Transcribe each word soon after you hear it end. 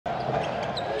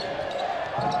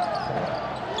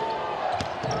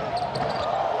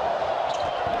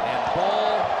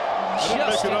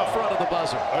just in front of the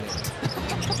buzzer. Drew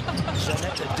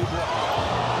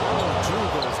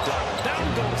goes down. Down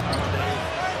goes Holiday.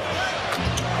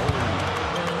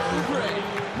 Great.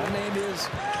 My name is.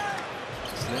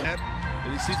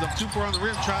 And he sees them too far on the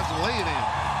rim, tries to lay it in.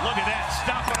 Look at that,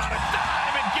 stopping on a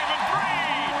dime and giving three.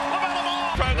 LaMelo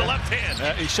Ball trying the left hand.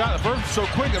 He shot the first so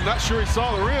quick, I'm not sure he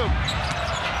saw the rim.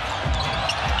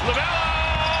 LaMelo,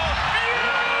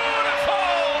 beautiful,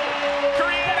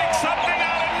 creating something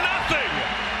out of nothing.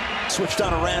 Switched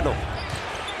on to Randall.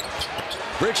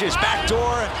 Bridges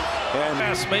backdoor. And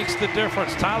pass makes the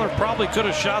difference. Tyler probably could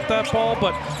have shot that ball,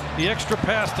 but the extra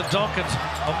pass to Duncan's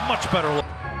a much better look.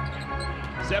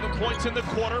 7 points in the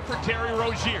quarter for Terry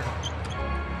Rozier.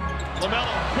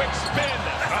 LaMelo, quick spin.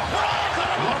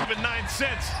 Even 9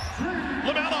 cents.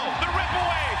 LaMelo, the rip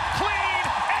away. Clean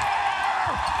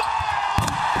air ball.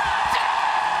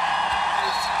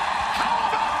 How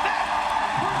about that?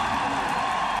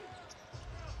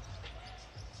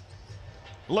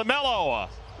 LaMelo.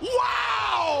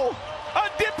 Wow! A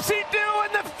dipsy-do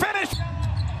in the finish.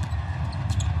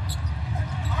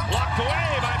 Blocked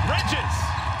away by Bridges.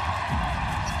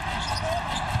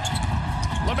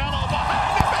 LaMelo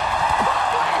behind the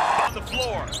back, on the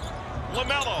floor.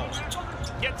 LaMelo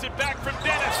gets it back from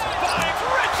Dennis. Finds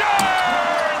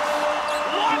Richards!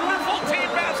 Wonderful team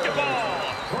basketball.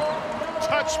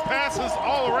 Touch passes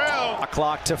all around.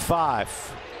 Clock to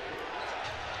 5.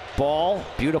 Ball,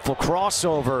 beautiful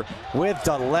crossover with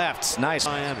the left. Nice.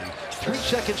 Miami. 3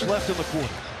 seconds left in the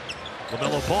quarter.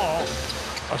 LaMelo Ball,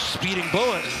 a speeding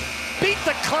bullet. Beat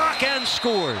the clock and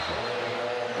scored.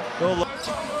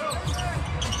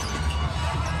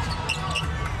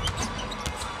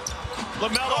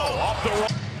 LaMelo off the roll.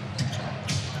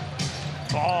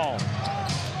 Ball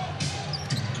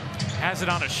has it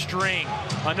on a string.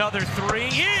 Another 3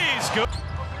 is good.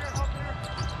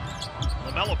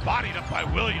 LaMelo bodied up by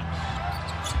Williams.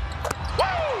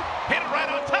 Woo! Hit it right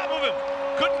on top of him.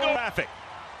 Couldn't go traffic.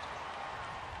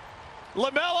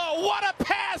 LaMelo, what a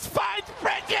pass! Finds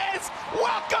Bridges!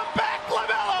 Welcome back,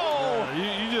 LaMelo!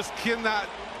 You just cannot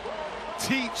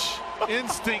teach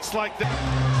instincts like that.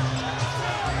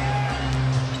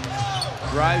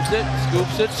 Drives it,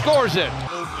 scoops it, scores it.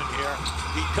 Movement here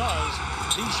because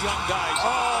these young guys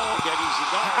get easy.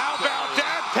 How about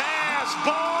that pass?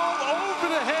 Ball over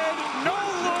the head. No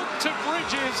look to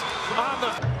Bridges on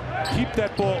the. Keep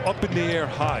that ball up in the air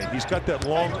high. He's got that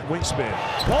long wingspan.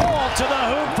 Ball to the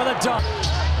hoop for the dunk.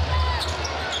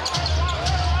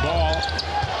 Ball.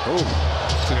 Oh,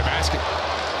 to the basket.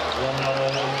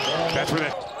 That's where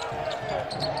that.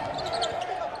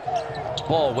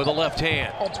 Ball with a left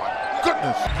hand. Oh my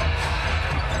goodness.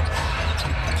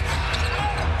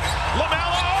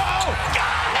 LaMelo!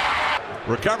 Got it!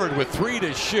 Recovered with 3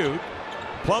 to shoot.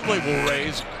 Plumlee will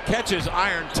raise, catches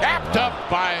iron, tapped up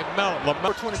by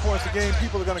LaMelo. 20 points a game,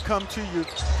 people are going to come to you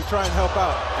to try and help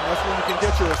out, and that's when you can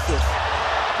get your assist.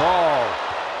 Ball.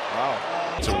 Wow.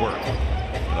 It's a work.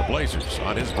 And the Blazers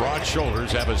on his broad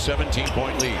shoulders have a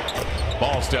 17-point lead.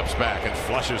 Ball steps back and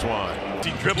flushes one.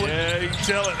 He dribbling. Yeah, you can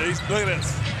tell it. Look at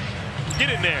this. Get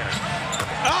in there.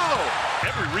 Oh!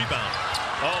 Every rebound.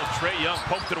 Oh, Trae Young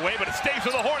poked it away, but it stays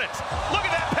with the Hornets. Look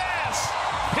at that pass.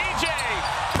 PJ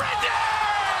Bridges!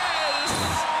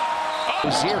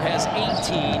 Rozier has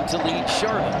 18 to lead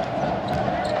Charlotte.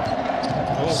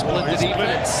 Split the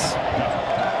defense.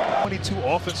 22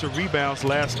 offensive rebounds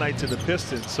last night to the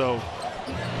Pistons, so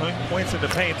points in the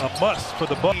paint a must for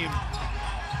the Bucks.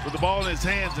 With the ball in his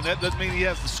hands, and that doesn't mean he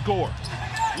has to score.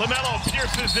 LaMelo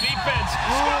pierces the defense.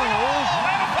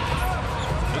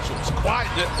 Mitchell was quiet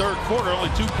in that third quarter, only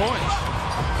 2 points.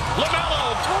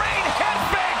 LaMelo, great head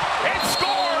fake, and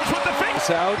scores with the face.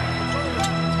 Out.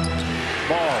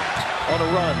 Ball on a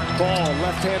run. Ball,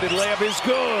 left-handed layup is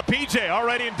good. PJ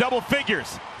already in double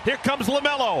figures. Here comes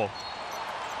LaMelo.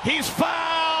 He's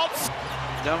fouled.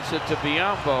 Dumps it to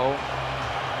Biyombo.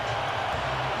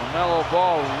 LaMelo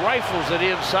Ball rifles it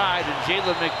inside, and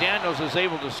Jalen McDaniels is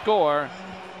able to score.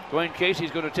 Dwayne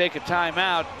Casey's going to take a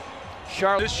timeout.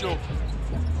 Charlotte. Initial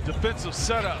defensive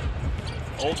setup.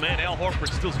 Old man Al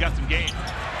Horford still's got some game.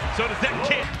 So does that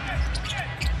kid.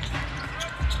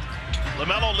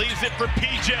 LaMelo leaves it for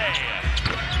PJ.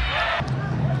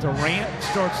 Durant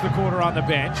starts the quarter on the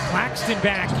bench. Claxton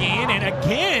back in, and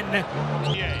again.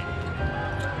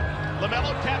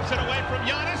 LaMelo taps it away from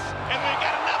Giannis, and we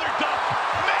got another dunk.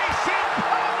 Mason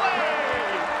Conley!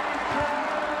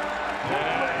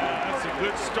 Yeah, that's a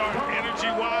good start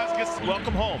energy-wise.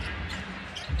 Welcome home.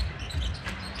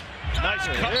 Nice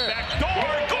cutback door.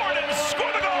 Gordon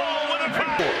scored the goal with a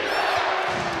foul.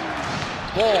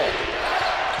 Ball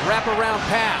Wraparound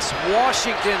pass.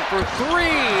 Washington for three,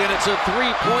 and it's a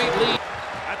three-point lead.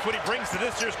 That's what he brings to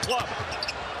this year's club.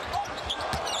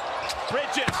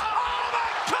 Bridges. Oh my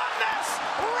goodness!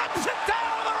 Rips it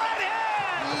down with the right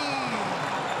hand!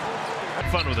 Had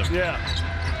fun with him. Yeah.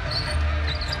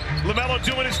 LaMelo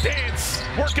doing his dance.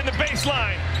 Working the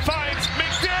baseline. Finds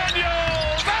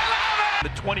McDaniels. I love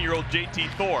it! The 20-year-old JT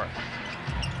Thor.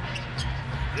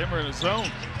 Denver in the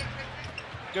zone.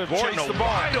 Gordon, Chase the ball.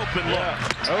 Wide open look.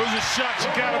 Those are shots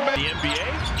you gotta make. The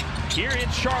NBA here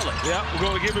in Charlotte. Yeah, we're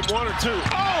gonna give him one or two.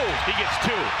 Oh, he gets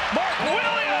two. Mark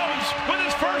Williams with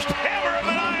his first hammer of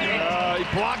the night. He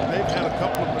blocked. They've had a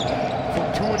couple of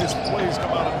fortuitous plays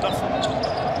come out of nothing. I'm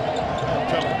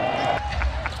telling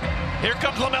you. Here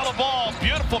comes LaMelo Ball.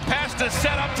 Beautiful pass to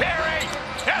set up Terry.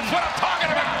 That's what I'm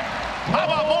talking about. How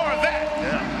about more of that?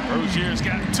 Yeah, Rozier's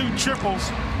got 2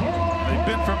 triples. They've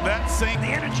been from that same.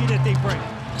 The energy that they bring.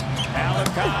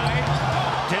 Malachi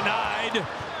denied.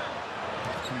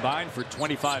 Combined for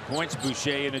 25 points,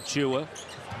 Boucher and Achua.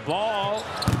 Ball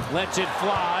lets it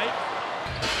fly.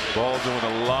 Ball doing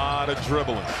a lot of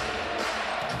dribbling.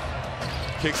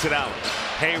 Kicks it out.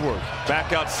 Hayward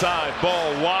back outside.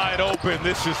 Ball wide open.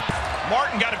 This is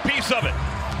Martin got a piece of it.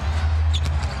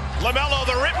 LaMelo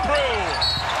the rip through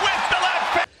with the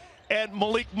left. And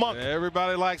Malik Monk.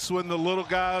 everybody likes when the little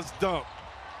guys dunk.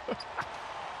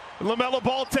 LaMelo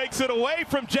Ball takes it away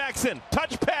from Jackson.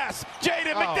 Touch pass.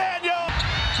 Jaden McDaniel.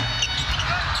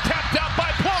 Tapped out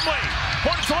by Plumlee.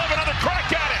 Hornets will have another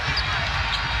crack at it.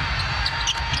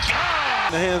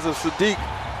 In the hands of Sadiq,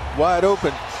 wide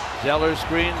open. Zeller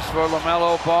screens for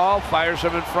LaMelo Ball. Fires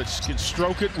him in front. Can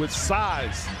stroke it with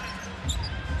size.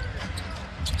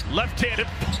 Left-handed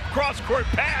cross-court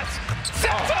pass.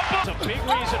 Sets up. It's a big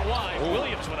reason why.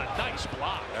 Williams with a nice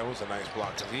block. That was a nice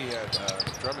block because he had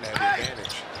Drummond had the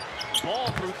advantage. Ball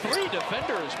through 3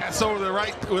 defenders. That's over the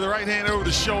right with the right hand over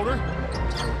the shoulder.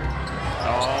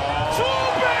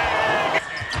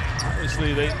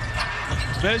 Obviously, they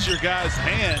measure guys'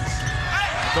 hands.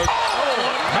 But,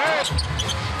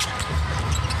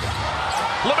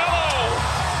 LaMelo.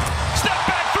 Step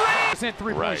back 3.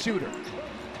 Three-point shooter.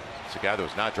 It's a guy that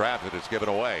was not drafted. It's given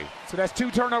away. So that's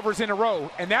 2 turnovers in a row,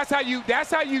 and that's how you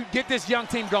get this young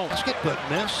team going. Skip but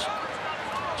miss.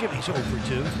 Jimmy's over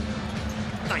 2.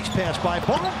 Nice pass by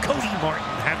Ball. Cody Martin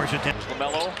hammers it down.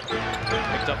 LaMelo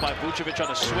picked up by Vucevic on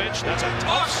a switch. That's a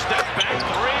tough step back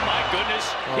 3. My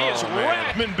goodness, he is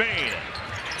Redmond Bain.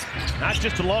 Not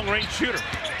just a long-range shooter.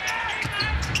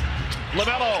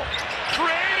 LaMelo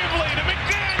creatively to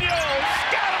McDaniels.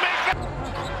 Gotta make that.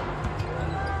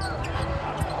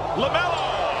 LaMelo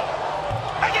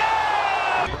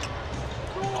again.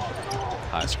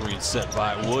 High screen set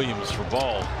by Williams for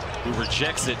Ball, who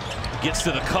rejects it, gets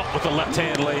to the cup with the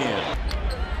left-hand lay-in.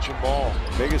 Ball.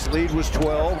 Biggest lead was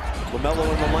 12. LaMelo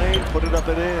in the lane, put it up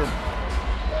and in.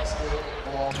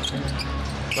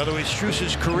 By the way,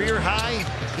 Struce's career high,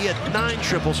 he had 9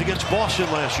 triples against Boston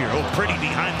last year. Oh, pretty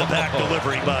behind-the-back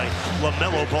delivery by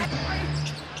LaMelo Ball.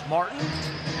 Martin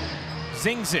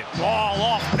zings it. Ball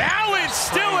off. Now it's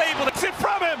still able to sit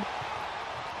from him.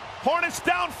 Hornets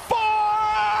down 4.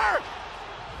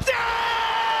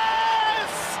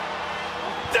 Yes!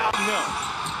 No.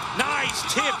 Nice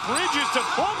tip. Bridges to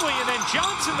Plumlee and then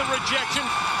Johnson the rejection,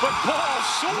 but Ball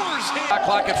soars in. Shot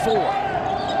clock at 4.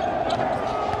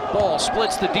 Ball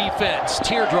splits the defense.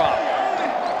 Teardrop.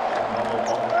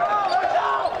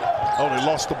 oh, they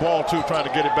lost the ball too, trying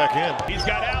to get it back in. He's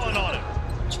got Allen on it.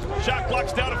 Shot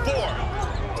clock's down to 4.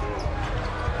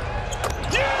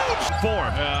 Huge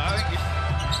form. I think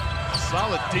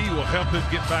solid D will help him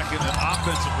get back in an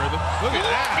offensive rhythm. Look at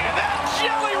that. Look at that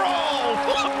jelly roll.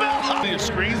 The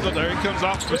screens, but there he comes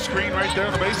off the screen right there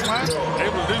on the baseline.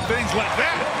 Able to do things like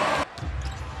that.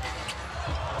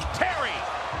 Terry.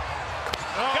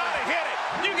 Gotta hit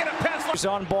it. You get a pass.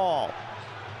 On Ball.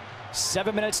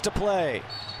 7 minutes to play.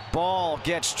 Ball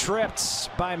gets tripped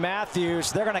by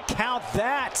Matthews. They're going to count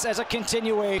that as a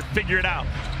continuation. Figure it out.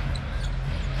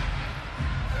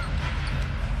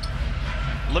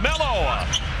 LaMelo.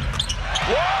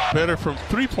 Better from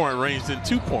 3-point range than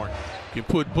 2-point. You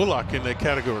can put Bullock in that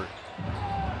category.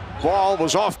 Ball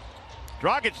was off.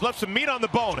 Dragic left some meat on the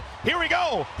bone. Here we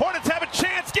go. Hornets have a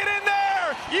chance. Get in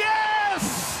there.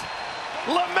 Yes!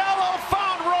 LaMelo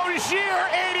found Rozier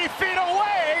 80 feet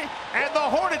away, and the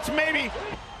Hornets maybe.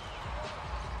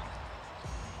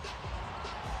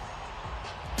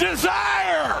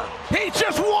 Desire. He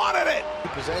just wanted it.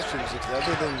 Possessions,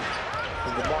 other than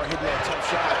Lamar hitting that tough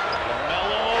shot.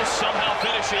 LaMelo somehow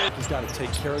finishes. He's got to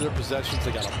take care of their possessions.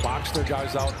 They got to box their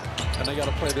guys out, and they got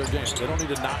to play their game. They don't need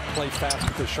to not play fast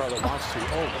because Charlotte wants to.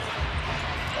 Oh.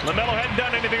 LaMelo hadn't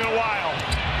done anything in a while.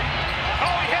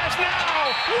 Oh, he has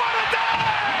now! What a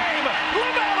dime!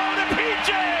 LaMelo to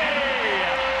PJ!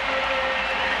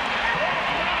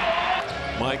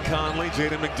 Mike Conley,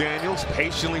 Jaden McDaniels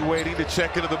patiently waiting to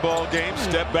check into the ball game.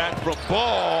 Step back from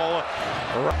Ball.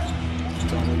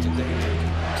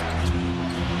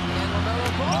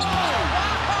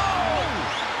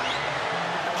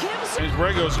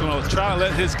 Borrego's going to try to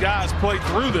let his guys play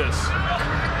through this.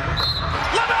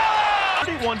 LaMelo!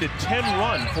 31-10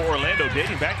 run for Orlando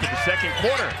dating back to the second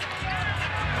quarter.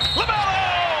 LaMelo!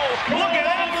 Look at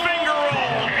that finger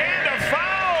roll and a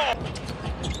foul!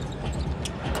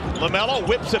 LaMelo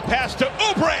whips it past to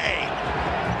Oubre!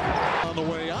 On the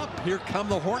way up, here come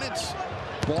the Hornets.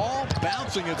 Ball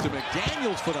bouncing into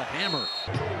McDaniels for the hammer.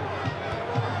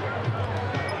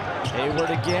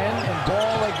 Hayward again, and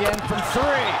Ball again from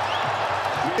three.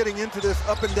 Getting into this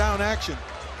up and down action.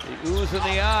 The oohs and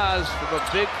the ahs from a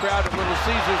big crowd at Little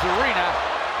Caesars Arena.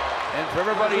 And for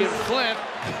everybody in Flint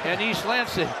and East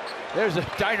Lansing, there's a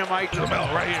dynamite.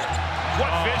 LaMelo right here.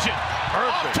 What vision.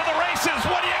 Perfect. Off to the races.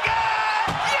 What do you got?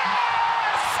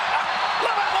 Yes!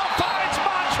 LaMelo finds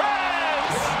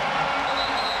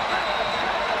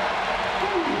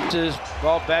Montrez. This is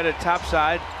ball batted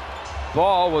topside.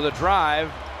 Ball with a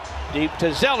drive deep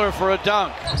to Zeller for a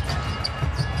dunk.